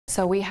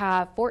So we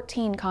have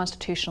 14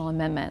 constitutional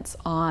amendments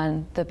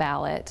on the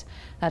ballot.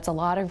 That's a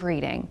lot of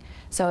reading.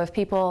 So if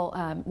people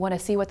want to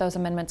see what those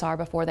amendments are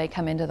before they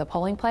come into the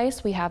polling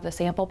place, we have the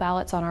sample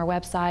ballots on our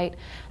website,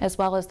 as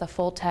well as the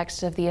full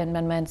text of the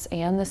amendments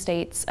and the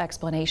state's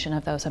explanation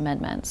of those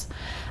amendments.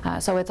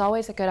 So it's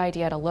always a good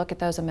idea to look at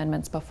those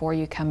amendments before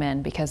you come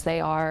in, because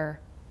they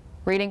are,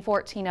 reading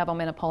 14 of them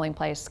in a polling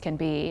place can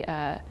be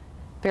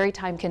very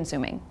time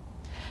consuming.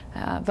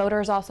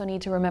 Voters also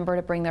need to remember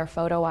to bring their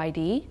photo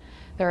ID.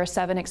 There are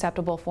 7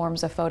 acceptable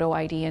forms of photo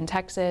ID in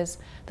Texas.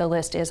 The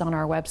list is on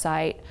our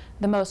website.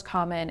 The most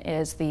common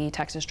is the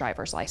Texas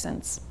driver's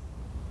license.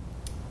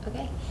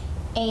 Okay.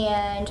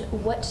 And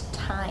what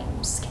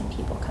times can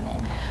people come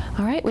in?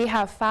 All right, we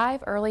have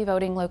 5 early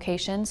voting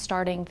locations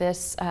starting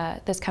this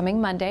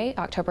coming Monday,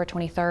 October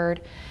 23rd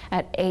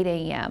at 8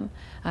 a.m.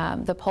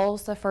 The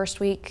polls the first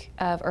week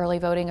of early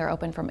voting are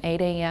open from 8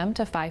 a.m.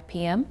 to 5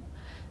 p.m.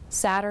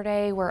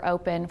 Saturday, we're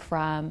open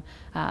from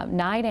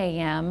 9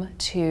 a.m.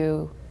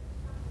 to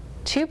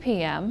 2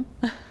 p.m.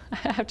 I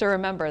have to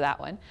remember that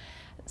one.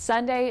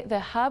 Sunday, the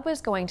hub is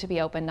going to be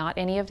open, not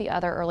any of the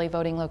other early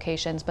voting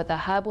locations, but the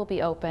hub will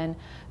be open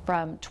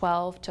from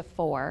 12 to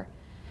 4.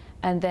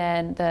 And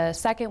then the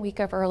second week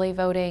of early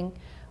voting,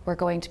 we're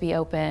going to be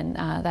open,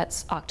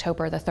 that's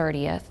October the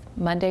 30th,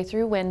 Monday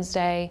through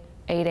Wednesday,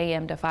 8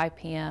 a.m. to 5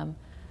 p.m.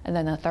 And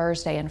then the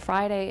Thursday and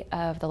Friday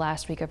of the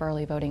last week of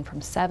early voting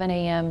from 7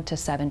 a.m. to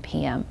 7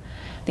 p.m.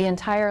 The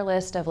entire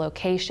list of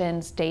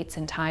locations, dates,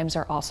 and times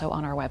are also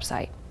on our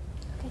website.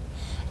 Okay.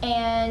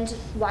 And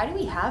why do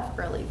we have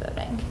early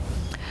voting?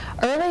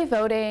 Early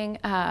voting,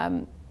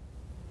 there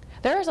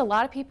are a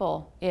lot of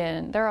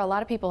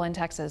people in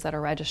Texas that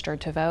are registered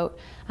to vote.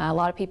 A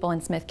lot of people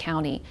in Smith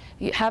County.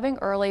 Having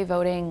early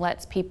voting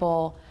lets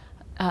people,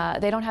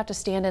 they don't have to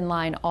stand in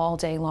line all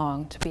day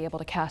long to be able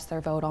to cast their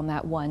vote on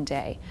that one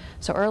day.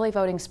 So early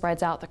voting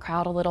spreads out the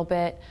crowd a little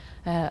bit.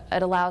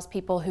 It allows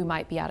people who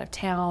might be out of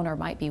town or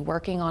might be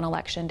working on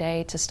election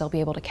day to still be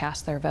able to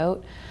cast their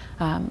vote.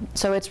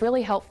 So it's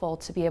really helpful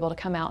to be able to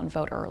come out and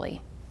vote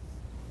early.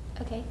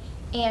 Okay.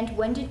 And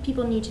when did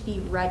people need to be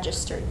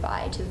registered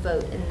by to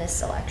vote in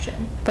this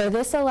election? For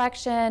this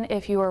election,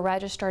 if you were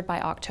registered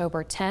by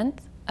October 10th,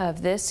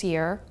 of this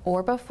year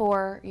or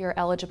before, you're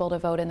eligible to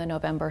vote in the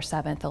November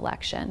 7th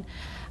election.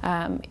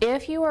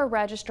 If you are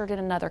registered in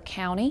another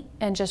county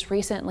and just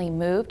recently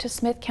moved to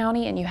Smith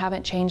County and you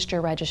haven't changed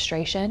your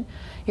registration,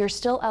 you're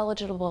still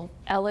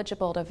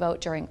eligible to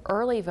vote during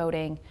early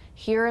voting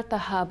here at the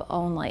hub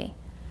only.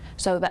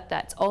 So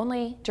that's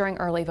only during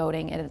early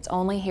voting, and it's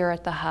only here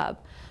at the hub.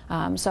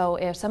 So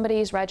if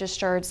somebody's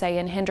registered, say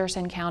in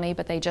Henderson County,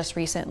 but they just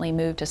recently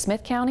moved to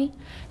Smith County,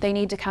 they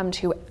need to come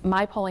to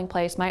my polling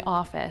place, my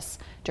office,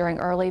 during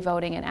early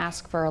voting and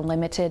ask for a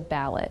limited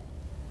ballot.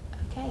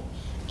 Okay.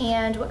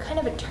 And what kind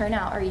of a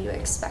turnout are you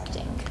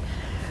expecting?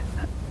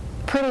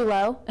 Pretty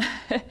low.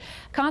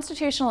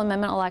 Constitutional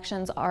amendment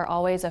elections are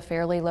always a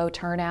fairly low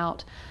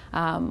turnout.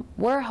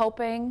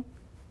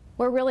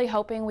 We're really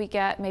hoping we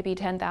get maybe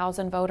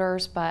 10,000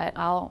 voters, but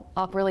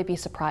I'll really be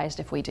surprised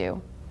if we do.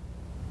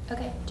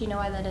 Okay. Do you know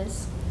why that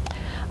is?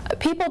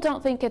 People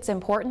don't think it's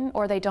important,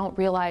 or they don't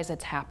realize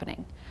it's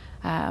happening,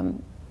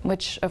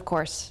 which of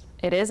course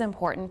it is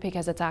important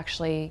because it's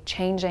actually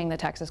changing the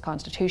Texas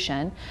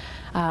Constitution.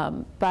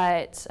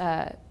 But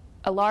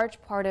a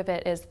large part of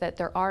it is that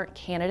there aren't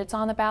candidates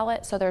on the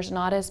ballot, so there's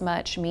not as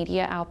much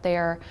media out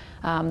there.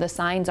 The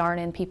signs aren't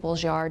in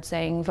people's yards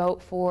saying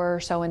vote for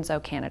so-and-so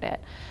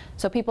candidate.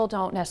 So people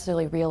don't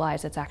necessarily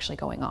realize it's actually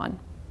going on.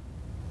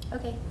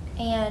 Okay.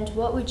 And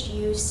what would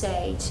you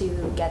say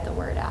to get the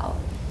word out?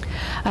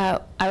 I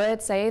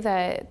would say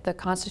that the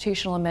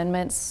constitutional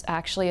amendments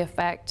actually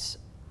affect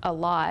a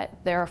lot.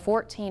 There are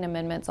 14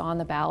 amendments on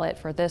the ballot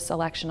for this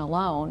election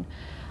alone.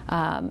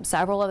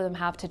 Several of them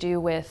have to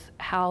do with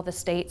how the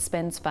state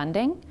spends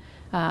funding.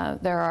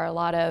 There are a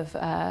lot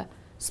of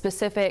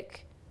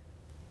specific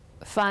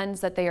funds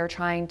that they are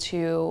trying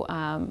to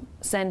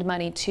send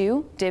money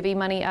to, divvy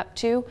money up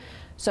to.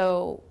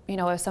 So, you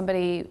know, if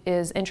somebody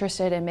is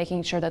interested in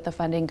making sure that the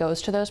funding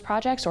goes to those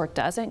projects or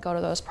doesn't go to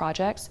those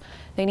projects,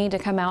 they need to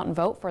come out and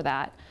vote for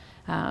that.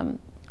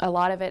 A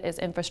lot of it is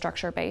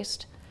infrastructure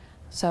based.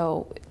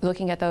 So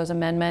looking at those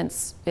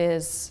amendments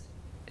is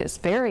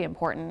very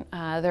important.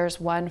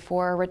 There's one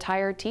for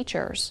retired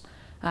teachers.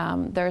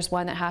 There's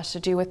one that has to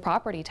do with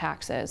property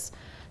taxes.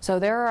 So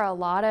there are a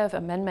lot of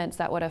amendments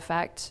that would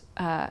affect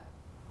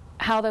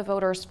how the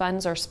voters'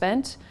 funds are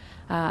spent.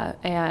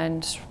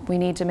 And we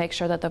need to make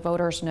sure that the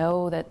voters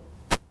know that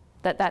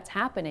that's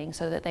happening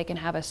so that they can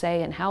have a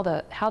say in how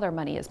their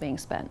money is being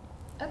spent.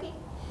 Okay.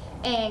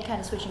 And kind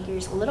of switching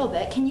gears a little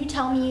bit, can you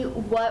tell me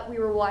what we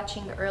were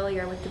watching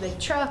earlier with the big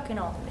truck and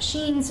all the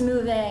machines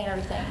moving and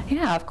everything?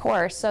 Yeah, of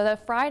course. So the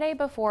Friday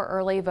before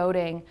early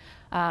voting,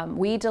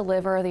 we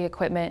deliver the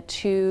equipment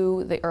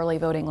to the early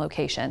voting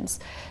locations.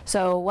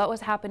 So what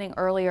was happening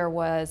earlier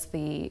was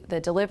the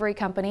delivery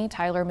company,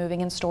 Tyler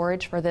Moving and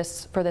Storage, for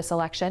this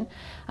election,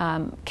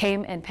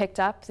 came and picked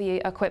up the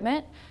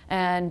equipment,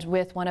 and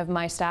with one of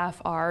my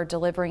staff are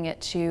delivering it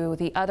to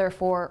the other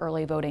 4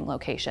 early voting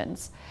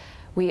locations.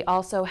 We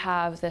also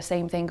have the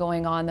same thing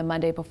going on the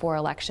Monday before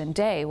Election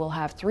Day. We'll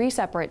have 3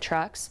 separate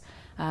trucks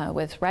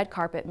with red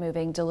carpet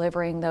moving,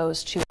 delivering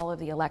those to all of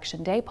the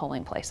Election Day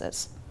polling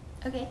places.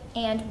 Okay,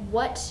 and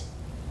what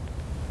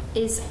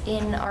is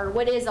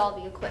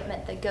all the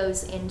equipment that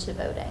goes into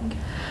voting?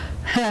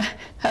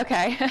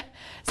 Okay,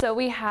 so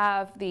we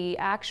have the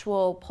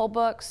actual poll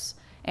books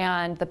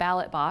and the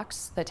ballot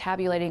box, the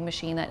tabulating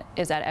machine that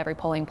is at every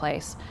polling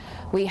place.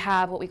 We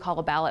have what we call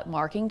a ballot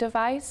marking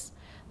device.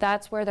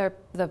 That's where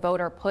the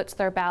voter puts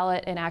their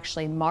ballot and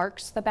actually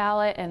marks the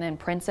ballot and then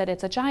prints it.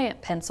 It's a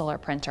giant pencil or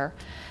printer.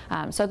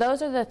 So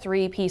those are the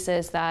 3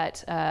 pieces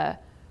that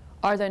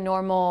are the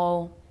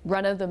normal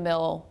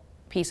run-of-the-mill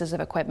pieces of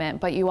equipment,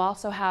 but you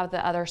also have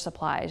the other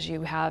supplies.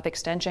 You have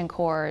extension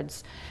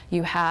cords,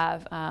 you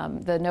have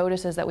the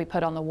notices that we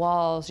put on the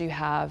walls, you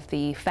have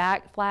the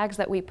flags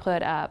that we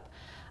put up,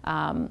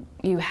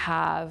 you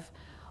have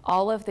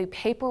all of the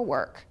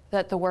paperwork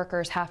that the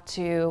workers have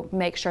to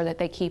make sure that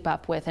they keep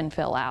up with and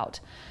fill out.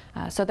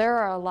 So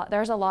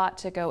there's a lot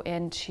to go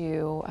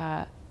into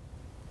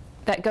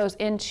that goes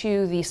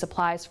into the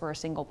supplies for a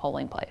single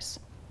polling place.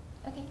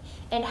 Okay,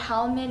 and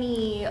how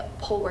many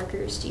poll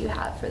workers do you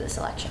have for this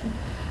election?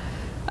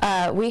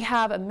 We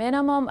have a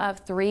minimum of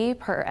 3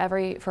 for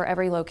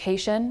every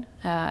location,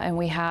 and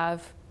we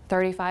have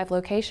 35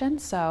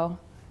 locations, so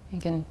you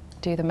can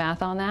do the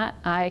math on that.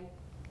 I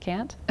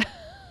can't.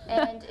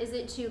 And is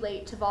it too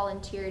late to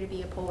volunteer to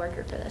be a poll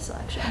worker for this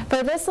election?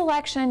 For this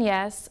election,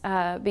 yes,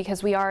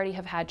 because we already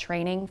have had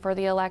training for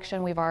the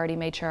election. We've already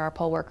made sure our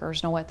poll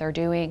workers know what they're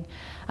doing.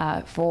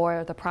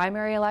 For the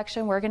primary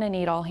election, we're going to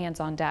need all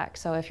hands on deck.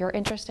 So if you're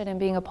interested in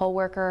being a poll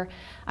worker,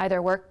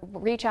 either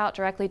reach out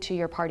directly to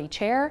your party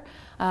chair,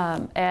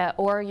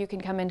 or you can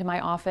come into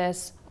my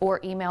office or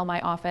email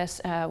my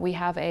office. We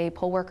have a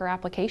poll worker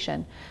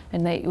application,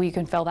 and you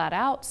can fill that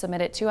out,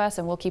 submit it to us,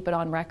 and we'll keep it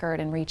on record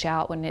and reach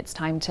out when it's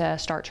time to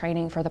start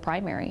training for the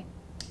primary.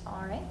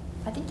 All right.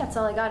 I think that's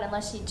all I got,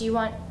 unless do you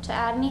want to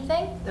add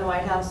anything? The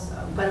White House,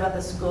 what about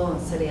the school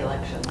and city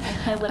elections?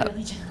 I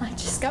literally I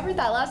discovered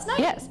that last night.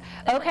 Yes.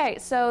 Okay,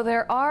 so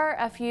there are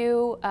a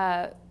few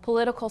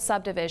political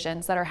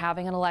subdivisions that are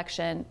having an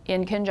election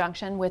in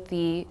conjunction with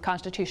the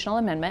constitutional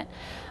amendment.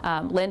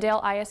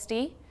 Lindale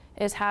ISD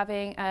is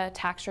having a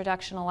tax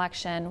reduction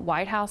election,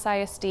 White House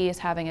ISD is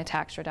having a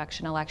tax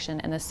reduction election,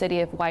 and the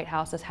City of White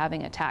House is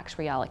having a tax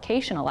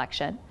reallocation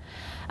election.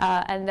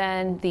 And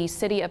then the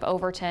City of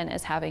Overton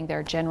is having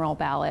their general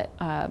ballot,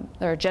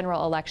 their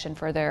general election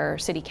for their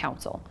city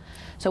council.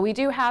 So we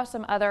do have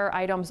some other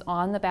items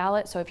on the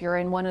ballot, so if you're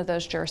in one of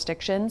those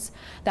jurisdictions,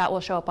 that will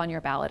show up on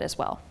your ballot as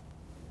well.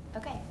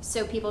 Okay,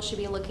 so people should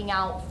be looking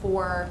out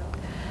for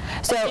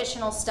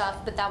additional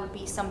stuff, but that would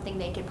be something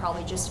they could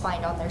probably just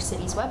find on their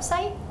city's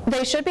website?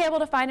 They should be able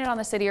to find it on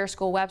the city or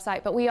school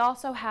website, but we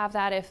also have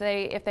that if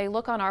they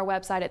look on our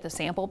website at the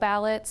sample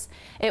ballots,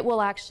 it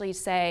will actually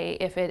say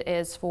if it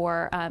is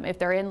for, if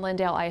they're in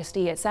Lindale ISD,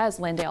 it says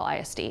Lindale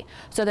ISD,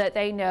 so that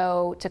they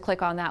know to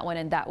click on that one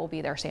and that will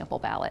be their sample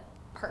ballot.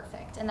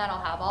 Perfect, and that'll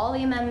have all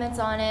the amendments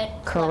on it.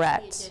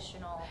 Correct. Plus the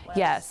additional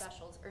yes.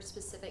 specials are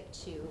specific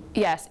to.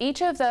 Yes,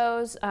 each of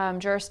those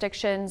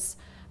jurisdictions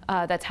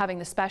that's having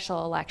the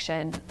special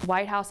election,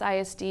 White House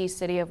ISD,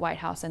 City of White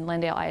House, and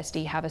Lindale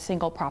ISD have a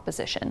single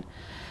proposition.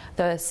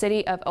 The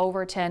City of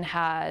Overton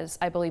has,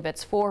 I believe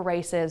it's 4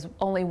 races,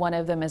 only one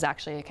of them is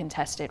actually a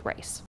contested race.